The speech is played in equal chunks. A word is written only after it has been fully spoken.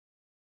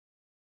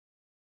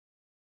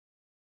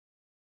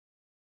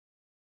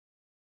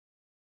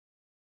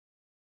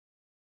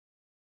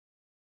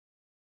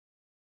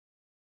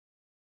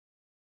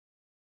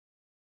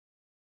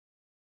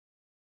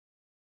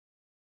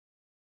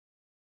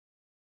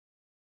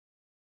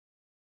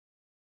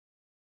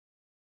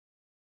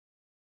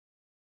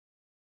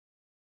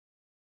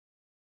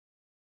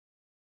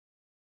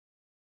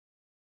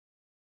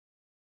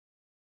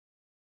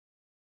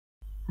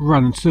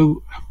run.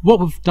 So what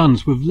we've done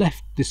is we've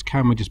left this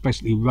camera just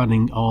basically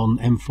running on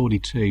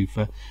M42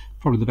 for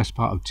probably the best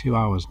part of 2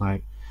 hours now.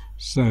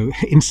 So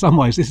in some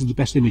ways this is the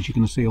best image you're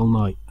going to see all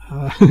night.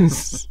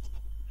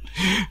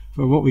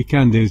 But what we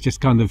can do is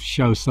just kind of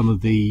show some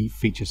of the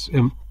features.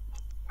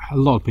 A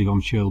lot of people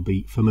I'm sure will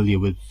be familiar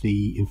with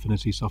the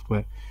Infinity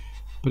software,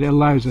 but it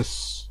allows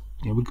us,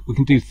 we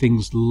can do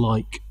things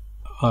like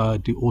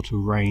do auto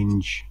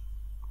range,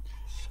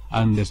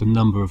 and there's a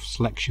number of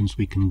selections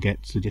we can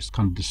get to just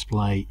kind of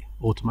display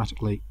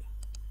automatically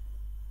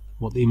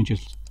what the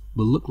images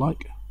will look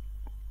like.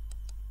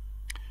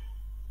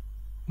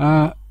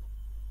 And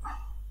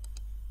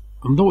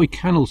what we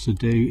can also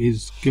do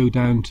is go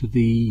down to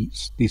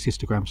these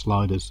histogram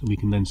sliders, and we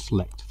can then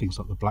select things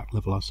like the black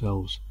level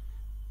ourselves.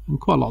 And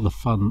quite a lot of the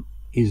fun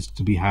is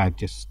to be had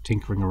just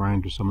tinkering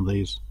around with some of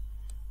these.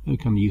 We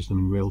can use them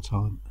in real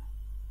time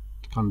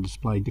to kind of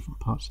display different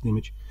parts of the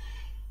image.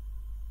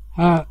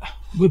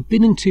 We've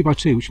been in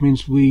 2x2, which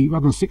means we,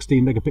 rather than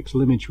 16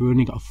 megapixel image, we've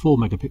only got a 4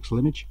 megapixel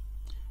image.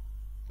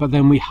 But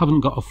then we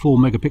haven't got a 4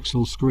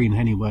 megapixel screen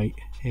anyway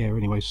here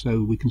anyway,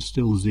 so we can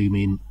still zoom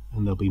in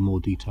and there'll be more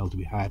detail to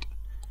be had.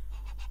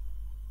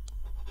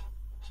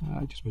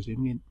 Just by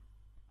zooming in.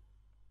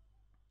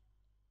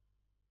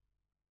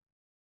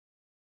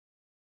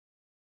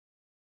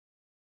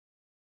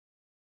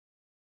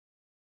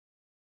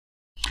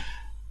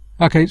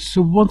 Okay,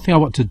 so one thing I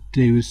want to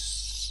do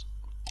is,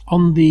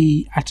 on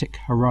the Atik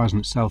Horizon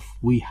itself,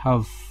 we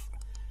have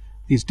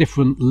these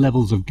different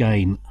levels of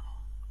gain.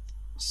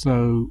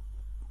 So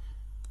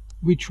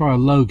we try a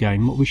low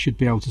gain. What we should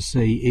be able to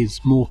see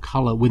is more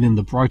colour within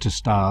the brighter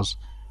stars,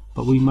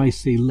 but we may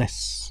see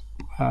less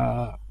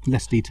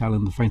detail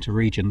in the fainter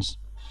regions.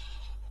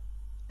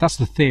 That's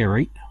the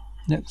theory.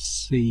 Let's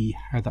see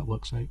how that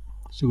works out.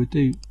 So we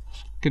do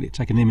get it,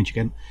 take an image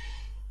again.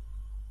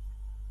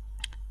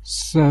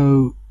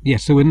 So yeah,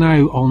 so we're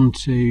now on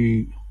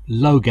to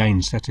low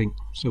gain setting,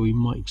 so we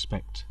might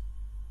expect,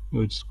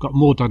 it's got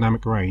more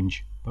dynamic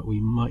range, but we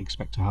might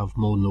expect to have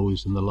more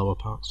noise in the lower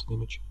parts of the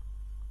image.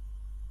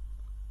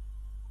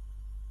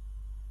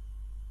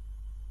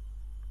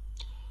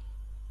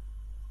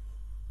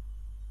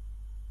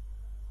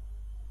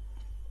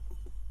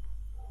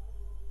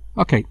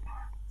 Okay,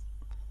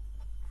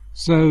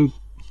 so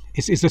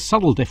it's a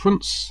subtle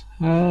difference.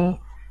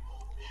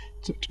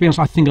 To be honest,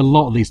 I think a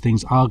lot of these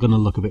things are going to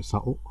look a bit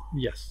subtle.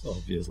 Yes,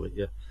 obviously,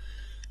 yeah.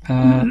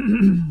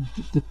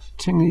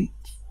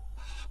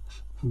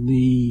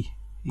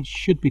 It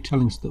should be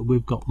telling us that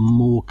we've got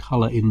more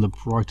colour in the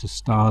brighter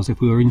stars if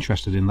we were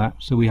interested in that.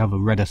 So we have a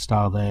redder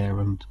star there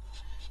and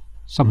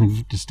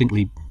something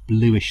distinctly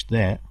bluish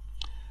there.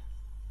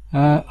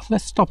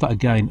 Let's stop that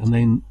again and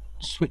then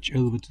switch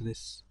over to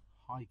this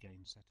high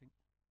gain setting.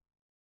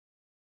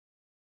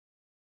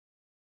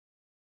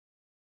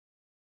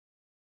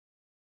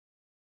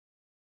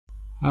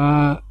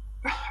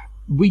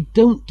 We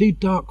don't do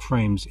dark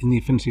frames in the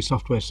Infinity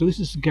software, so this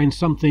is again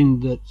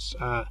something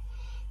that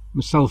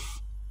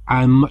myself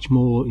and much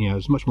more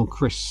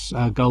Chris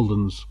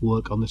Golden's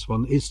work on this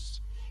one is.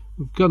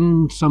 We've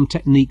done some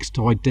techniques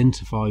to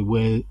identify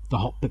where the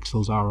hot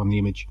pixels are on the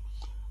image,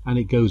 and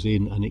it goes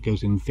in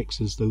and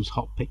fixes those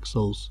hot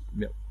pixels.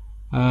 Yep.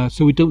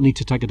 So we don't need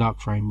to take a dark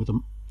frame with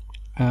them.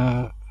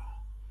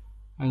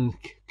 And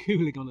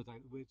cooling on it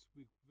out, we're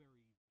very.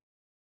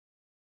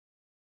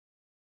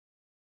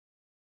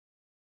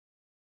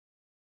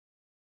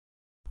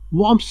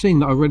 What I'm seeing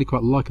that I really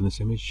quite like in this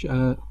image,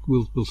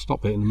 we'll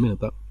stop it in a minute,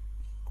 but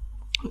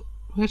it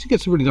actually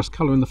gets a really nice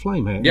colour in the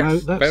flame here.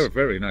 Yes, very,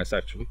 very nice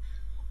actually.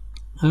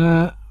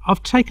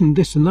 I've taken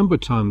this a number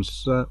of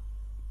times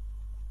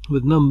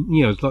with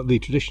like the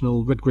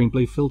traditional red, green,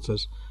 blue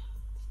filters,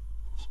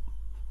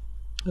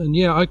 and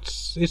yeah,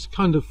 it's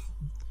kind of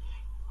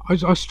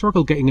I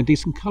struggle getting a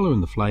decent colour in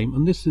the flame,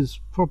 and this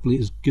is probably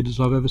as good as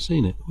I've ever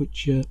seen it.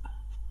 Which yeah,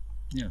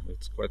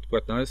 it's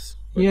quite nice.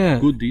 Yeah,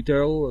 good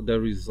detail.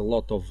 There is a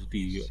lot of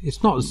the.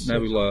 It's not as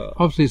Nebula.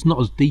 Obviously, it's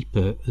not as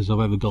deeper as I've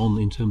ever gone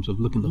in terms of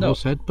looking at the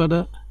horse head, but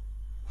the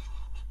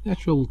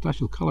actual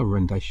colour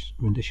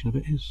rendition of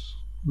it is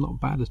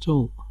not bad at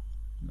all.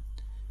 No.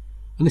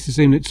 And this is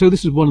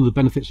this is one of the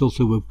benefits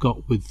also we've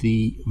got with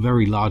the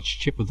very large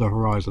chip of the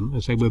Horizon.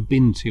 As I say, we've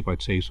been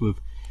 2x2, so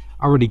we've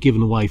already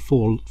given away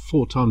four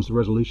times the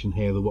resolution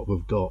here than what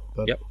we've got.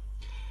 But yep.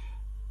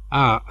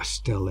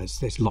 Still,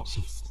 there's lots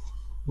of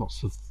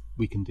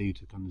we can do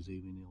to kind of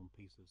zoom in on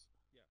pieces.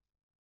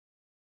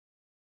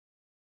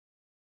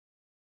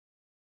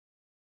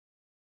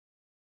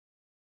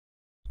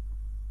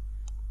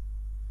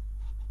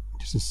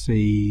 Just to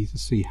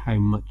see how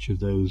much of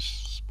those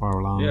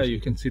spiral arms. Yeah, you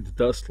can see the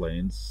dust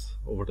lanes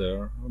over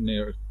there,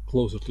 near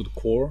closer to the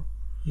core.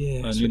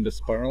 Yeah, and in the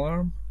spiral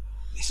arm.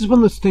 This is one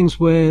of those things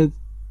where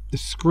the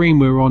screen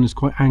we're on is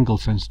quite angle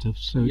sensitive,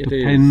 so it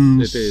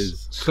depends. It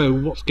is. So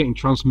what's getting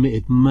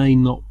transmitted may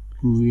not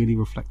really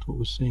reflect what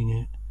we're seeing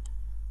here.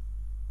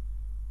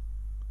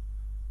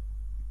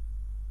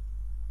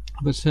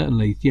 But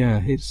certainly, yeah,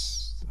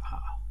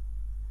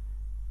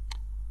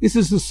 this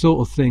is the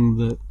sort of thing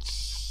that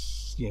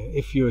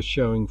if you're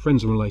showing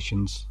friends and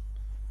relations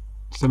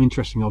some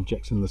interesting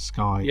objects in the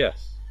sky.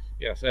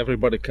 Yes,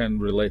 everybody can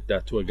relate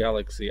that to a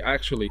galaxy.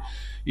 Actually,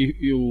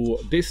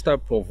 this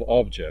type of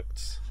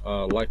objects,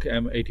 like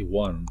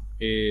M81,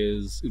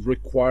 it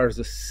requires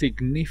a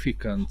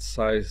significant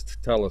sized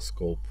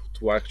telescope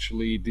to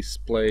actually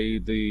display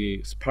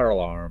the spiral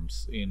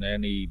arms in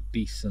any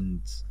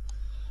decent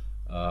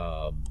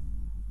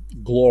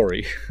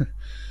glory.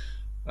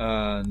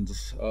 and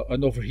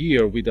over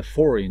here with a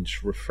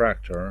 4-inch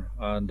refractor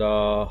and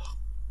a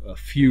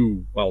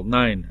few, well,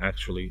 9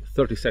 actually,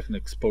 30-second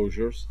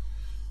exposures,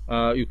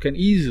 you can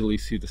easily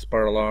see the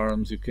spiral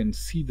arms, you can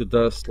see the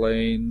dust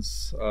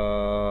lanes,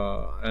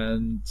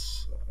 and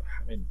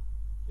I mean,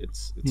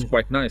 it's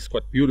quite nice,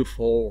 quite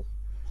beautiful.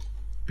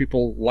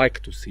 People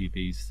like to see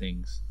these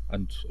things,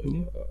 and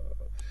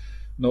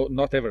no,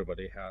 not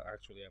everybody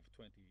actually have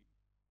 20.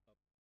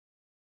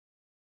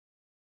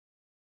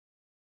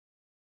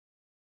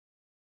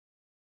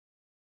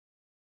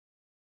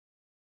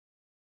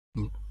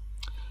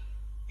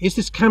 Is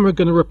this camera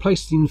going to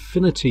replace the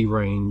infinity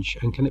range,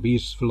 and can it be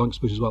used for long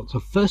exposure as well? So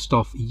first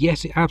off,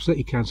 yes, it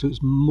absolutely can. So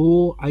it's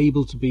more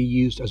able to be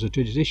used as a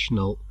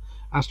traditional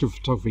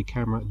astrophotography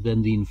camera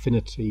than the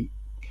infinity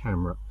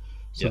camera.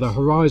 So yes.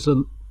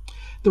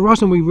 The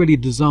Horizon we really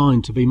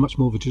designed to be much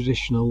more of a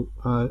traditional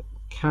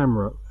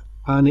camera,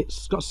 and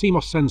it's got a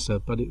CMOS sensor,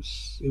 but it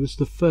was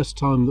the first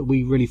time that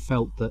we really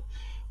felt that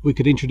we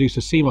could introduce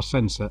a CMOS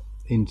sensor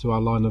into our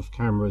line of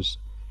cameras,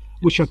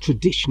 which are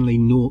traditionally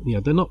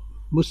they're not.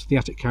 Most of the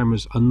Atik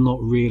cameras are not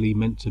really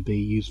meant to be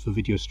used for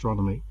video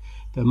astronomy.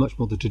 They're much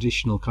more the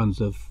traditional kinds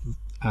of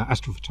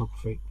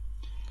astrophotography.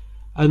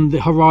 And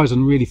the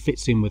Horizon really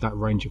fits in with that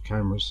range of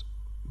cameras.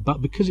 But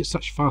because it's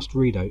such fast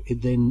readout,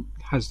 it then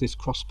has this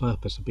cross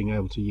purpose of being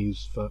able to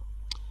use for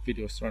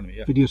video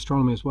astronomy, video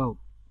astronomy as well.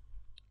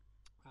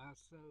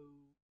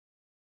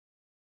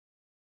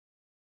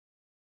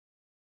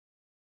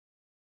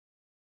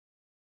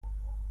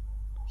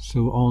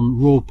 So on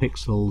raw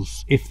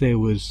pixels, if there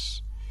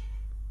was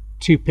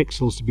 2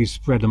 pixels to be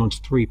spread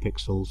amongst 3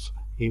 pixels,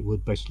 it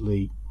would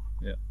basically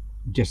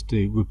just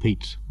do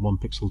repeat 1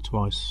 pixel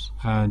twice,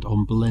 and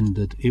on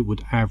blended it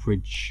would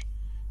average.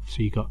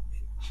 So you got,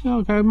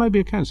 okay,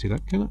 maybe I can see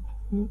that, can I?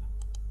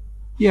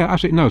 Yeah,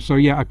 actually no, so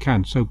yeah, I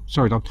can. So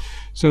sorry, Don.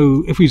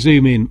 So if we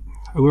zoom in,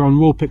 we're on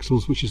raw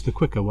pixels, which is the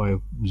quicker way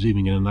of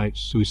zooming in and out.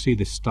 So we see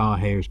this star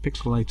here is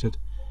pixelated,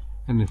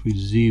 and if we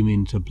zoom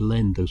in to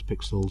blend those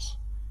pixels,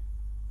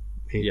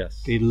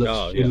 it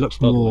looks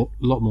totally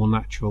a lot more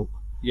natural.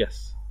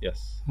 Yes.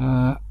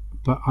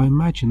 But I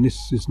imagine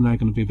this is now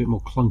going to be a bit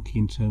more clunky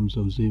in terms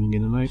of zooming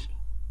in and out,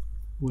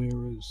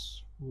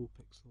 whereas raw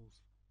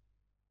pixels.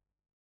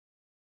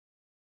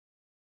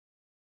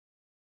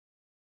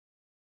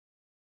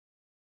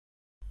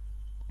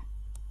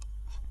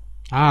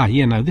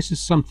 No, this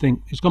is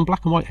something. It's gone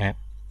black and white here.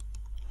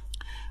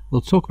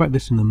 We'll talk about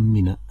this in a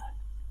minute,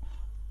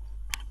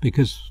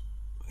 because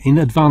in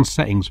advanced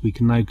settings we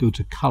can now go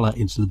to color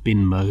into the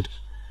bin mode,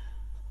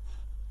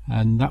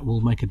 and that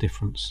will make a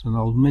difference, and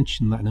I'll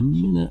mention that in a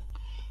minute.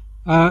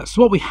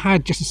 So what we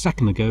had just a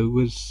second ago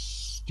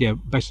was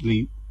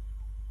basically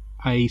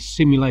a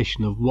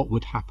simulation of what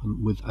would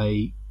happen with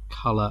a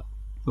color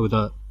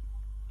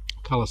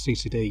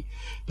CCD,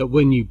 that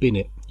when you bin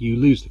it you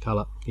lose the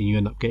color and you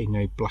end up getting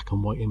a black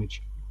and white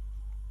image.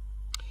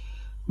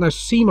 Now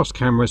CMOS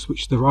cameras,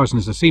 which the Horizon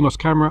is a CMOS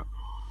camera,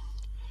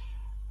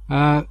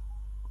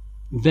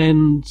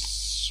 then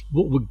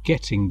what we're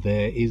getting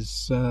there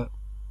is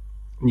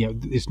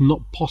it's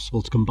not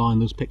possible to combine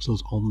those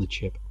pixels on the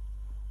chip.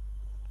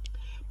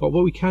 But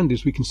what we can do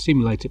is we can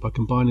simulate it by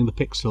combining the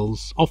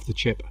pixels off the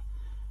chip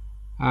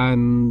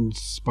and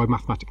by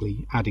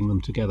mathematically adding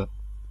them together.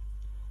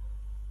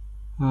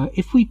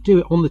 If we do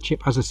it on the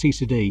chip as a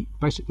CCD,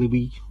 basically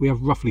we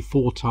have roughly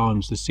 4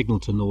 times the signal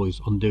to noise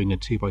on doing a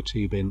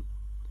 2x2 bin.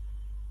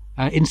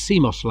 In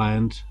CMOS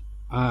land,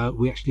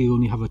 we actually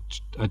only have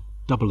a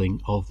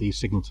doubling of the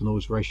signal to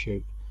noise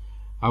ratio.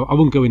 I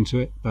won't go into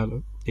it, but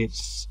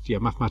it's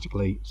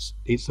mathematically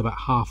it's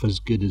about half as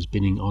good as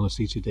binning on a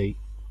CCD.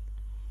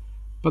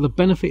 But the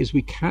benefit is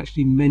we can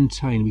actually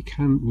we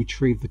can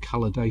retrieve the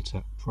color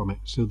data from it,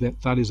 so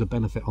that is a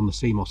benefit on the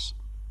CMOS.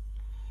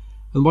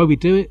 And the way we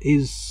do it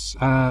is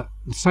the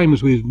same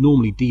as we would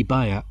normally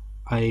debayer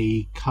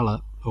a color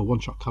or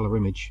one-shot color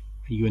image.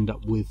 You end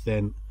up with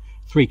then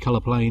 3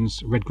 color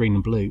planes, red, green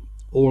and blue,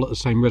 all at the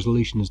same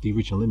resolution as the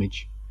original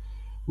image.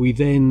 We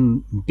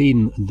then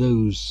bin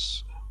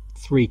those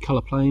 3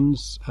 color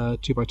planes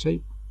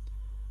 2x2,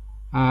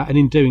 and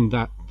in doing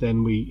that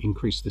then we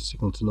increase the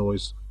signal to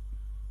noise.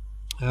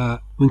 We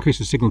increase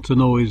the signal to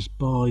noise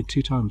by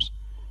 2 times.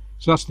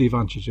 So that's the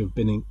advantage of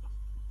binning,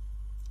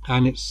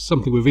 and it's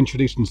something we've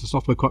introduced into the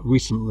software quite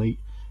recently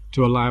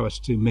to allow us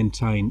to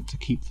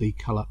keep the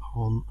color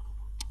on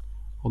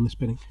this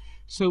binning.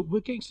 So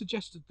we're getting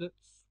suggested that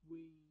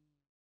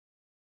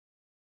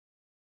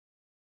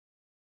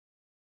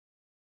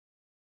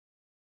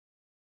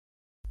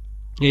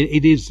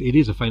it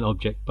is a faint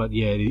object, but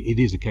yeah, it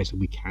is a case that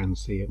we can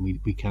see it, and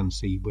we can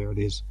see where it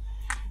is.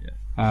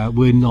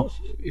 We're not.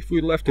 If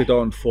we left it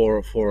on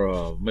for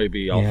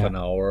maybe half an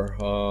hour,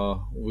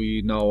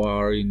 we now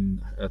are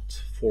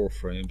at 4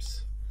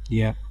 frames.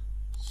 Yeah.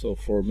 So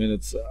 4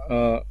 minutes.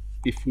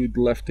 If we'd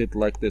left it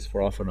like this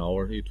for half an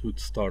hour, it would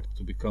start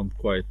to become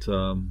quite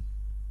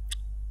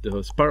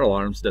the spiral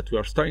arms that we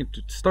are starting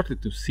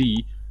to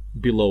see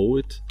below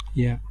it.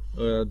 Yeah.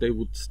 They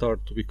would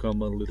start to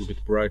become a little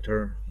bit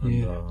brighter.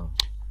 And,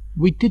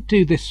 we did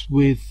do this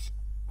with.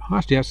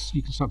 Actually, yes,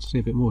 you can start to see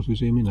a bit more as we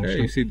zoom in.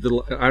 Actually, you see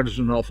the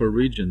hydrogen alpha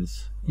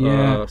regions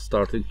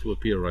starting to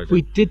appear right there.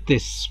 We did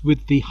this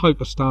with the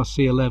Hyperstar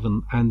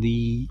C11 and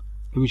the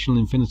original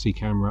Infinity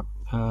camera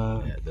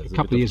a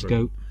couple of years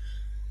ago,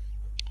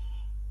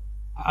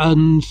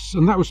 and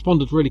that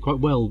responded really quite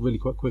well, really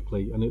quite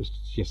quickly, and it was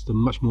just a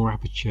much more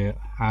aperture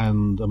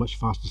and a much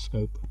faster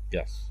scope.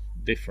 Yes,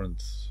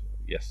 different.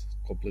 Yes,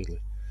 completely.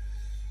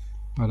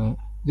 But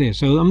yeah,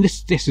 so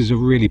this is a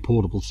really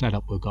portable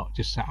setup we've got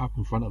just set up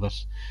in front of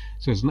us.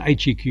 So it's an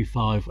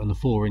HEQ5 and a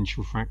 4-inch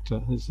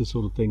refractor. It's the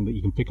sort of thing that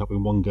you can pick up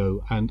in one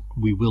go, and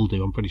we will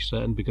do, I'm pretty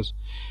certain, because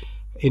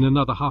in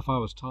another half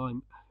hour's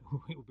time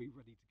it will be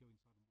ready to go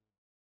inside.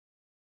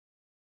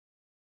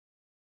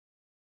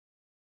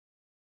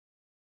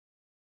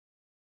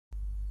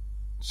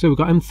 So we've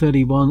got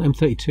M31,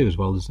 M32 as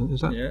well, isn't it?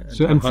 Is that? Yeah,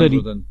 so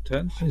M30.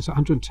 Is that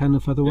 110 a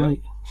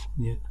featherweight?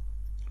 Yeah.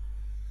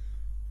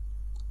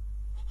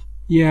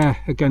 Yeah,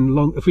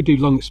 again, if we do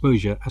long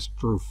exposure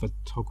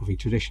astrophotography,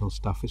 traditional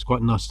stuff, it's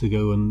quite nice to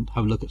go and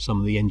have a look at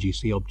some of the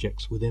NGC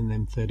objects within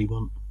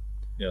M31.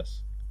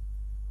 Yes.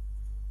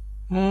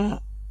 Yeah,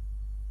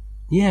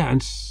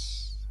 and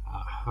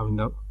I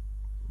mean,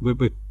 we'll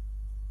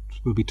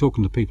be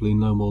talking to people who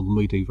know more than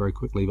we do very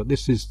quickly, but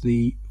this is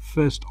the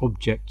first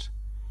object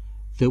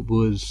that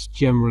was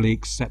generally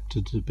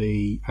accepted to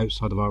be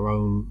outside of our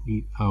own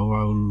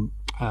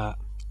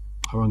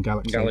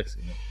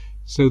galaxy. Yeah.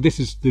 So this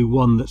is the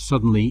one that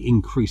suddenly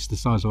increased the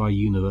size of our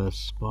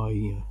universe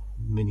by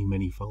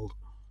many fold.